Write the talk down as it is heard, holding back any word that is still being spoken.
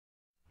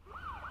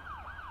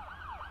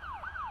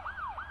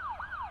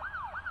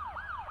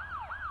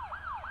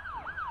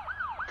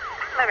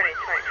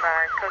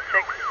11825, code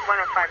 6,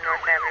 105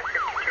 North Avenue,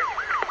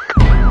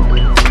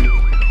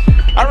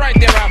 52. All right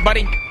there,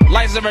 buddy.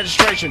 License and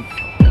registration.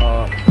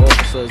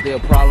 Officer, is there a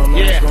problem?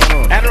 Yeah. What's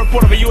going on? I had a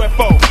report of a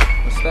UFO.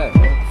 What's that,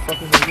 man? What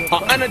the fuck is a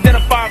UFO?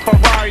 Unidentified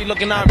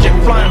Ferrari-looking object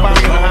flying by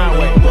me on the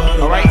highway.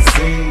 All right.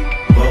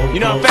 You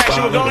know how fast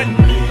you were going?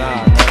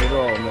 Nah, not at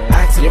all,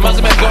 man. You must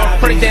have been going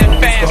pretty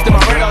damn fast. And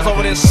my radar's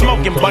over there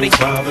smoking, buddy. Kick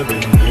your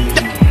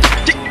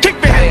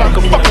head, I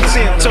can fucking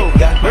see him too.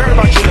 We heard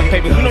about you in the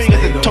paper. You know you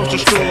get the toaster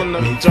stool in the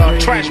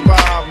trash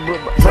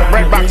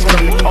red box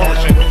and all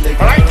that shit.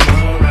 All right.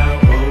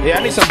 Yeah, I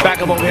need some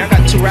backup over here. I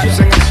got 2 rap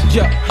singers.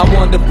 Yeah, I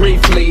wonder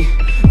briefly,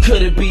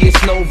 could it be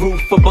it's no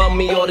roof above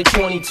me or the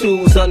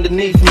 22s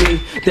underneath me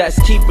that's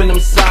keeping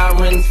them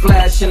sirens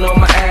flashing on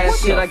my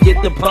ass? Should I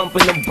get the bump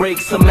and the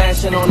brakes? I'm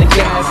mashing on the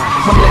gas.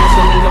 I'm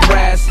lashing in the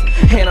grass,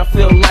 and I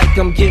feel like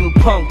I'm getting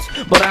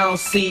punked, but I don't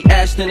see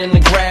Ashton in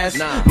the grass.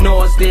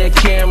 Nor is there a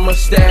camera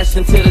stashed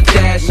into the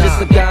dash. Just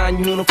a guy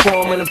in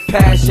uniform and a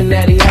passion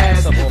that he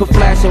has for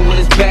flashing with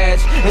his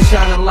badge and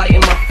shining light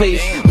in my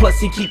face. Plus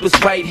he keep his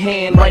right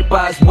hand right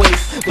by his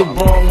waist. The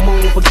wrong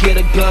move or get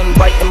a gun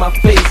right in my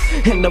face.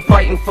 And the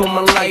fighting for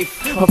my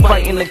life, I'm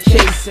fighting the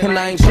case, and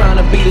I ain't trying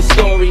to be the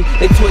story.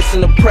 They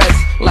twisting the press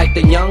like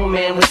the young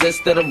man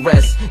resisted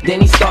arrest. Then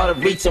he started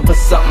reaching for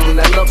something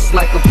that looks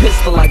like a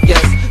pistol, I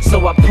guess.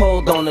 So I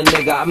pulled on the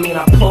nigga, I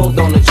pulled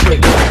on the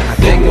trigger. I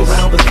go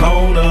around the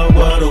corner,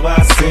 what do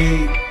I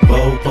see?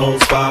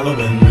 Popos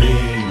following me,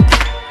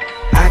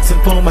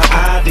 asking for my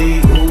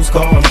ID, whose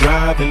car I'm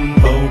driving.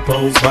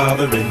 Popos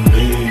bothering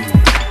me,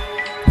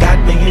 got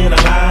me in a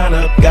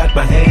lineup, got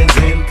my hands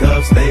in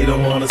cuffs. They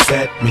don't wanna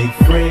set me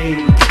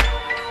free,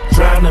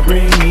 trying to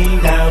bring me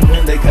down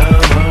when they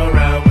come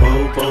around.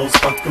 Popos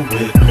fucking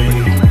with me.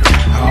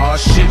 Aw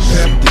shit,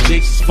 Pep, the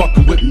Jakes is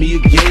fucking with me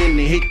again.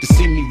 They hate to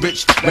see me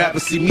rich,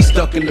 rappers see me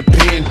stuck in the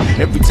pen.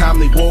 Every time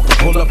they walk or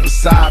pull up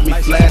beside me,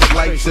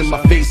 flashlights in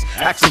my face,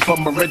 asking for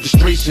my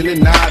registration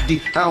and ID.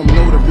 I don't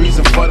know the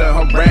reason for the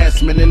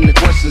harassment and the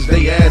questions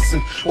they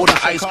asking, or the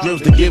ice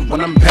grills they give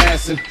when I'm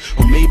passing.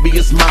 Or maybe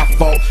it's my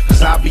fault,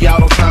 cause I be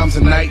out all times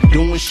of night,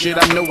 doing shit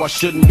I know I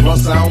shouldn't.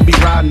 Plus I don't be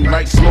riding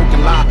right,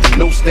 smoking loud,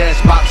 no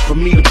stash box for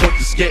me to put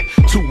the skit.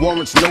 2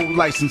 warrants, no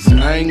license,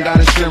 and I ain't got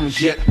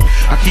insurance yet.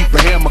 I keep a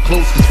hammer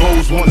close cause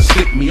foes wanna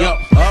stick me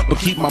up, but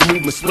keep my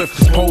movement swift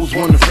cause foes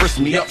wanna frisk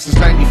me up. Since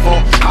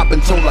 94, I've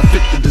been told I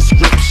fit the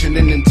description,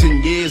 and in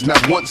 10 years,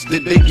 not once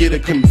did they get a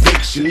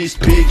conviction. These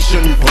pigs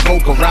shouldn't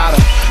provoke a rider.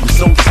 I'm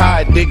so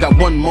tired, they got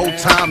one more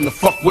time to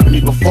fuck with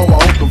me before I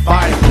open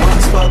fire.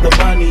 1's for the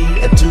money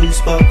and 2's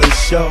for the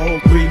show.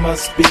 3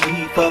 must be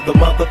for the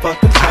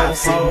motherfucking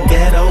household.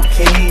 Ghetto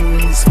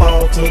kings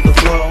fall to the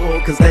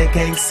floor cause they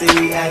can't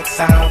see at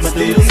time.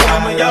 Still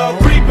some of y'all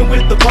creeping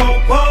with the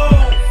po-po,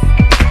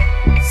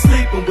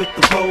 sleeping with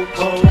the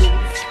po-po.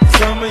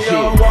 Some of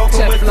y'all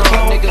walking with the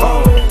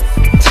po-po.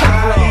 I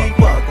ain't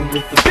walking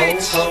with the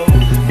po-po.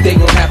 They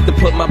gon' have to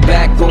put my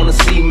back on the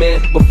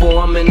cement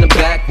before I'm in the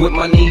back with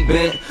my knee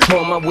bent.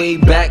 On my way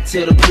back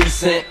to the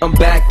precinct, I'm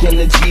back in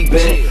the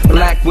G-Bent,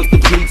 black with the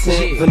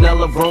pretense,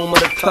 vanilla aroma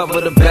to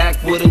cover the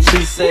backwood and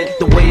tree scent.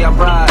 The way I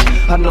ride,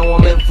 I know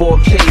I'm in for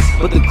a case,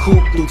 but the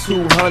coupe do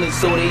 200,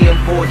 so they in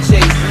for a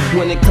chase.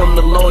 When it come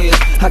to lawyers,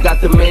 I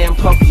got the man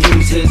puff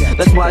uses.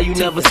 That's why you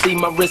never see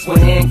my wrist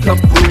with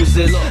handcuff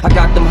bruises. I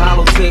got them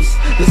hollow tips,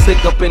 the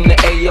stick up in the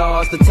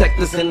ARs,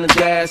 detectors in the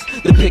dash,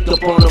 the pick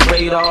up on the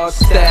radar,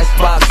 stash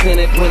box in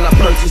it when I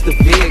purchased the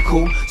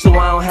vehicle. So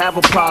I don't have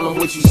a problem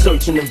with you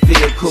searching the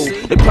vehicle.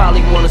 They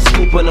probably wanna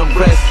scoop and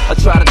arrest. I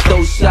try to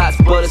throw shots,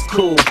 but it's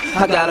cool.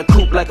 I got a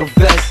coupe like a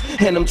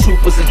vest, and them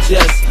troopers are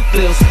just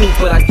feel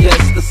stupid, I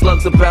guess. The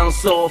slugs will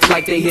bounce off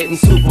like they hitting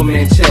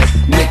Superman chest.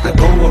 I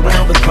go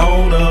around the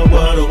corner,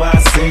 what do I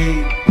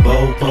see?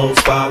 Popos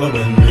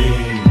following me,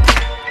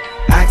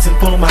 asking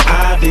for my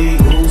ID,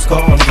 whose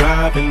car I'm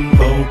driving.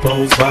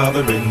 Popos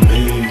bothering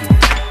me,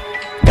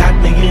 got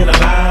me in a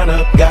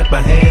lineup, got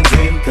my hands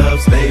in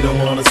cuffs. They don't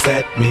wanna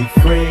set me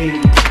free,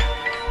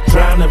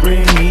 trying to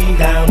bring me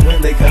down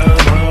when they come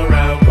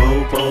around.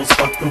 Popos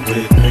fucking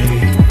with me.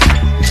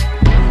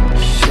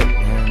 Shit,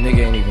 man,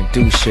 nigga ain't even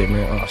do shit,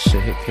 man. Oh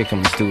shit, here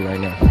comes this dude right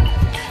now.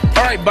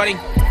 Alright, buddy.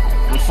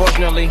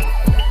 Unfortunately,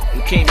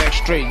 you came back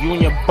straight. You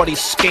and your buddy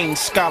Cain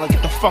Scholar,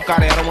 get the fuck out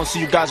of here. I don't want to see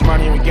you guys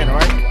around here again,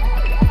 alright?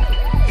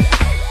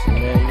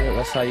 Yeah,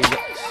 that's how you get.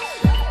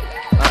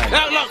 Alright.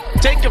 Now look,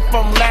 take it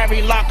from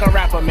Larry Locker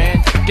rapper,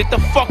 man. Get the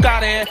fuck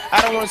out of here.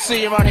 I don't want to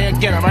see you around here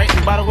again, alright?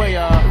 And by the way,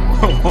 I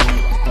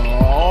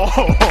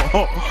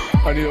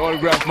need to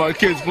autograph my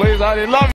kids, please. I love you.